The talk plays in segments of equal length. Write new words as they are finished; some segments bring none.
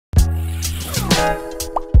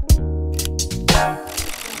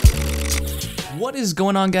What is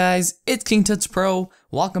going on, guys? It's King Tuts Pro.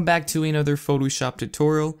 Welcome back to another Photoshop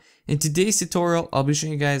tutorial. In today's tutorial, I'll be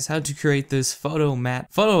showing you guys how to create this photo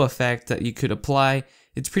effect that you could apply.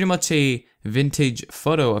 It's pretty much a vintage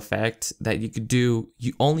photo effect that you could do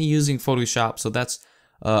only using Photoshop, so that's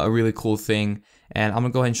a really cool thing. And I'm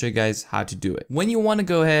gonna go ahead and show you guys how to do it. When you want to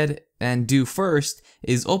go ahead and do first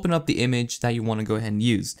is open up the image that you want to go ahead and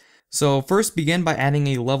use. So first, begin by adding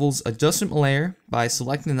a levels adjustment layer by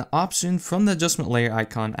selecting the option from the adjustment layer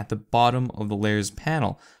icon at the bottom of the layers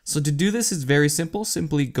panel. So to do this is very simple.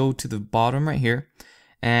 Simply go to the bottom right here,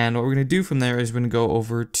 and what we're going to do from there is we're going to go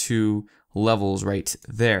over to levels right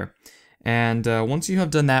there. And once you have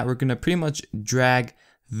done that, we're going to pretty much drag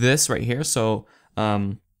this right here. So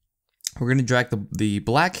we're going to drag the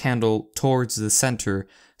black handle towards the center.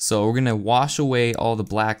 So we're going to wash away all the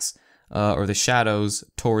blacks or the shadows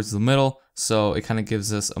towards the middle, so it kind of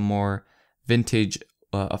gives us a more vintage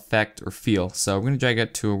effect or feel. So we're going to drag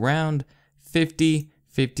it to around 50.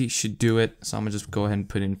 50 should do it. So I'm going to just go ahead and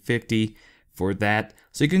put in 50 for that.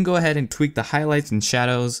 So you can go ahead and tweak the highlights and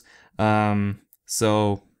shadows.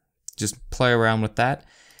 So just play around with that.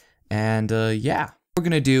 And yeah, what we're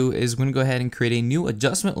going to do is we're going to go ahead and create a new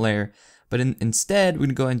adjustment layer, but instead we're going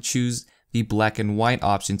to go ahead and choose the black and white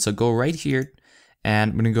option. So go right here,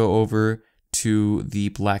 and I'm going to go over to the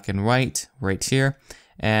black and white right here.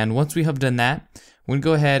 And once we have done that, we're going to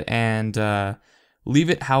go ahead and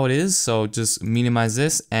leave it how it is. So just minimize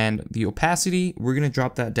this, and the opacity, we're going to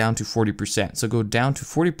drop that down to 40%. So go down to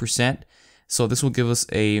 40%. So this will give us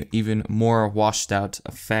a even more washed out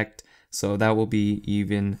effect. So that will be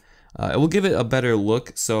even, it will give it a better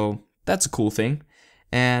look. So that's a cool thing.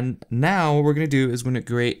 And now what we're going to do is we're going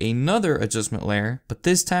to create another adjustment layer, but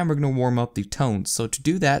this time we're going to warm up the tones. So to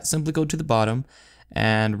do that, simply go to the bottom,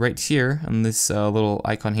 and right here on this little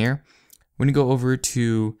icon here, we're going to go over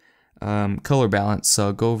to color balance.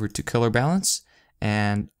 So go over to color balance,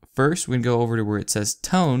 and first we're going to go over to where it says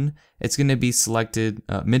tone. It's going to be selected,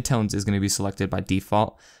 midtones is going to be selected by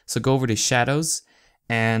default. So go over to shadows,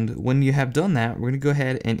 and when you have done that, we're going to go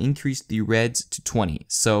ahead and increase the reds to 20.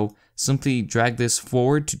 So simply drag this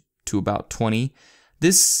forward to about 20.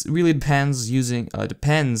 This really depends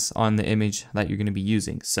on the image that you're going to be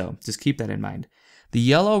using, so just keep that in mind. The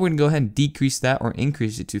yellow, we're going to go ahead and decrease that or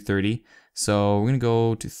increase it to 30. So we're going to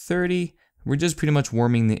go to 30. We're just pretty much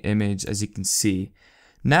warming the image, as you can see.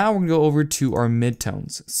 Now we're going to go over to our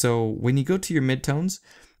midtones. So when you go to your midtones,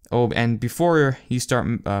 and before you start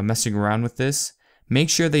messing around with this, make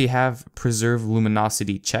sure that you have preserve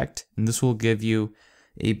luminosity checked, and this will give you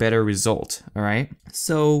a better result. All right,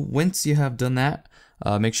 so once you have done that,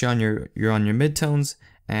 make sure you're on your midtones,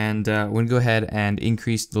 and we're gonna go ahead and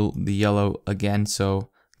increase the yellow again. So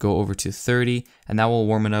go over to 30, and that will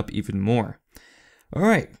warm it up even more. All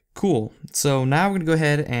right, cool. So now we're gonna go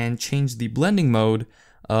ahead and change the blending mode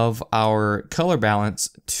of our color balance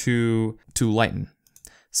to lighten.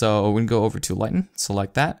 So we're gonna go over to lighten,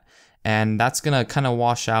 select that, and that's gonna kind of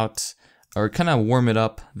wash out or kind of warm it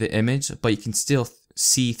up the image, but you can still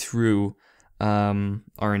see through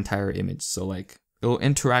our entire image. So like it'll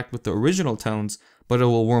interact with the original tones, but it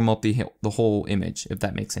will warm up the whole image, if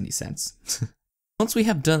that makes any sense. Once we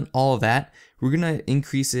have done all of that, we're gonna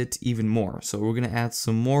increase it even more. So we're gonna add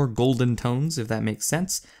some more golden tones, if that makes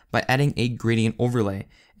sense, by adding a gradient overlay.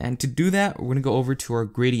 And to do that, we're gonna go over to our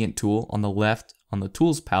gradient tool on the left on the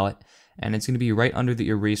tools palette, and it's gonna be right under the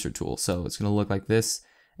eraser tool. So it's gonna look like this.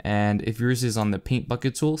 And if yours is on the paint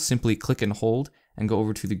bucket tool, simply click and hold and go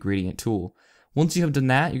over to the gradient tool. Once you have done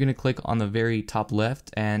that, you're going to click on the very top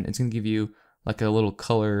left, and it's going to give you like a little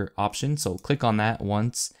color option. So click on that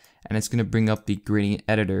once, and it's going to bring up the gradient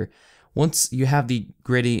editor. Once you have the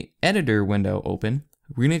gradient editor window open,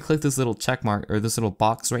 we're going to click this little check mark or this little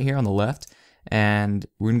box right here on the left, and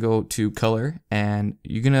we're going to go to color, and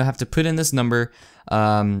you're going to have to put in this number.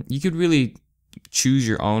 You could really choose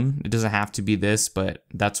your own. It doesn't have to be this, but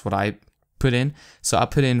that's what I put in. So I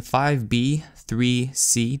put in 5B,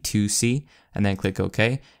 3C, 2C, and then click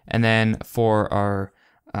OK. And then for our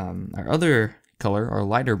other color, our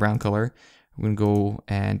lighter brown color, we're gonna go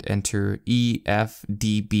and enter E, F,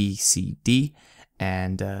 D, B, C, D.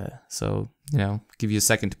 And so, give you a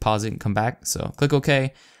second to pause it and come back. So click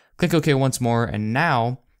OK once more. And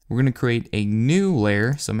now we're gonna create a new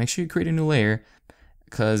layer. So make sure you create a new layer,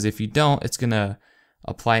 because if you don't, it's gonna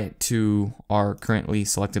apply it to our currently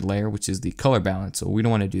selected layer, which is the color balance. So we don't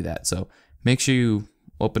want to do that. So make sure you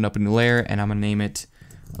open up a new layer, and I'm gonna name it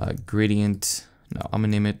gradient. No, I'm gonna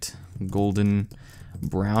name it golden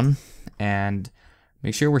brown, and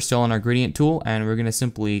make sure we're still on our gradient tool, and we're gonna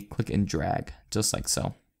simply click and drag, just like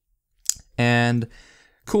so. And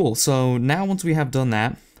cool, so now once we have done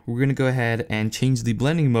that, we're gonna go ahead and change the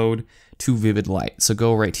blending mode to vivid light. So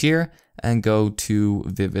go right here and go to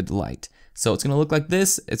vivid light. So it's gonna look like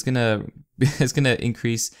this. It's gonna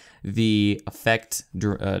increase the effect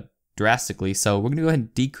drastically. So we're gonna go ahead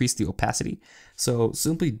and decrease the opacity. So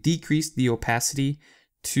simply decrease the opacity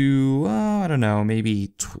to, I don't know,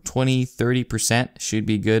 maybe 20-30% should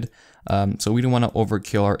be good. So we don't want to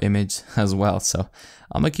overkill our image as well. So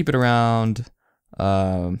I'm gonna keep it around,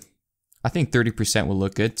 I think 30% will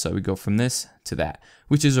look good. So we go from this to that,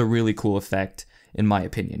 which is a really cool effect in my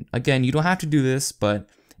opinion. Again, you don't have to do this, but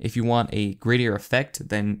if you want a greater effect,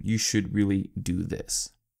 then you should really do this.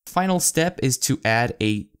 Final step is to add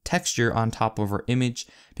a texture on top of our image,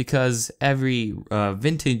 because every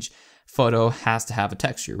vintage photo has to have a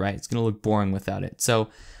texture, right? It's gonna look boring without it. So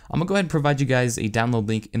I'm gonna go ahead and provide you guys a download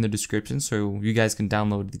link in the description so you guys can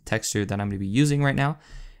download the texture that I'm gonna be using right now.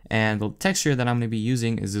 And the texture that I'm gonna be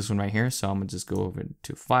using is this one right here. So I'm gonna just go over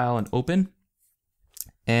to File and Open.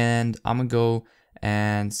 And I'm gonna go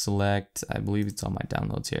and select, I believe it's on my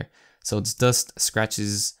downloads here. So it's dust,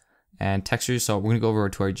 scratches, and textures. So we're gonna go over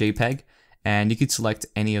to our JPEG, and you could select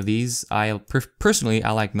any of these. Personally,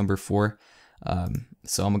 I like number 4.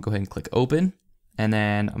 So I'm gonna go ahead and click Open, and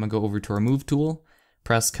then I'm gonna go over to our Move tool,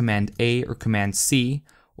 press Command A or Command C,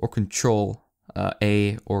 or Control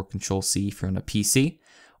A or Control C if you're on a PC,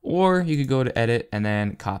 or you could go to Edit and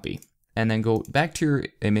then Copy, and then go back to your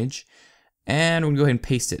image, and we're gonna go ahead and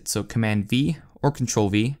paste it. So Command V or Control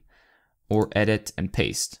V, or Edit and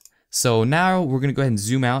Paste. So now we're gonna go ahead and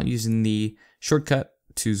zoom out using the shortcut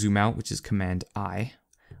to zoom out, which is Command I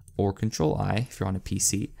or Control I if you're on a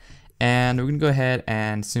PC. And we're gonna go ahead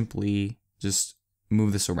and simply just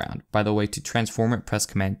move this around. By the way, to transform it, press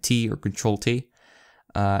Command T or Control T,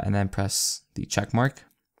 and then press the check mark.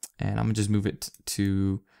 And I'm gonna just move it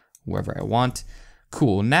to wherever I want.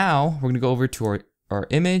 Cool, now we're gonna go over to our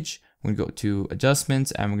image. We're gonna go to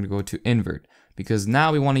Adjustments, and we're gonna go to Invert, because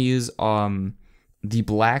now we wanna use the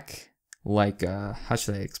black, like, how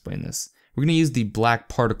should I explain this? We're gonna use the black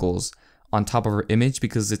particles on top of our image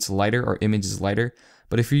because it's lighter, our image is lighter.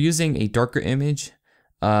 But if you're using a darker image,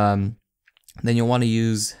 then you'll want to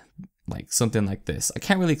use like something like this. I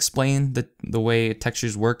can't really explain the way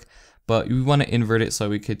textures work, but we want to invert it so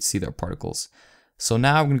we could see their particles. So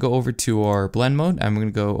now we're going to go over to our blend mode, and we're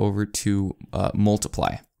going to go over to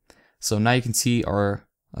multiply. So now you can see our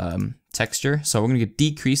texture. So we're going to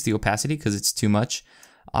decrease the opacity because it's too much.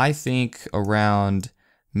 I think around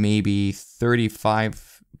maybe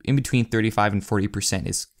 35, in between 35 and 40%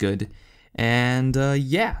 is good. And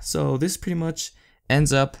yeah, so this pretty much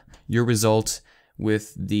ends up your result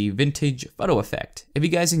with the vintage photo effect. If you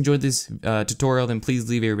guys enjoyed this tutorial, then please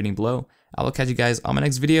leave a rating below. I will catch you guys on my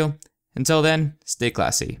next video. Until then, stay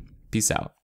classy. Peace out.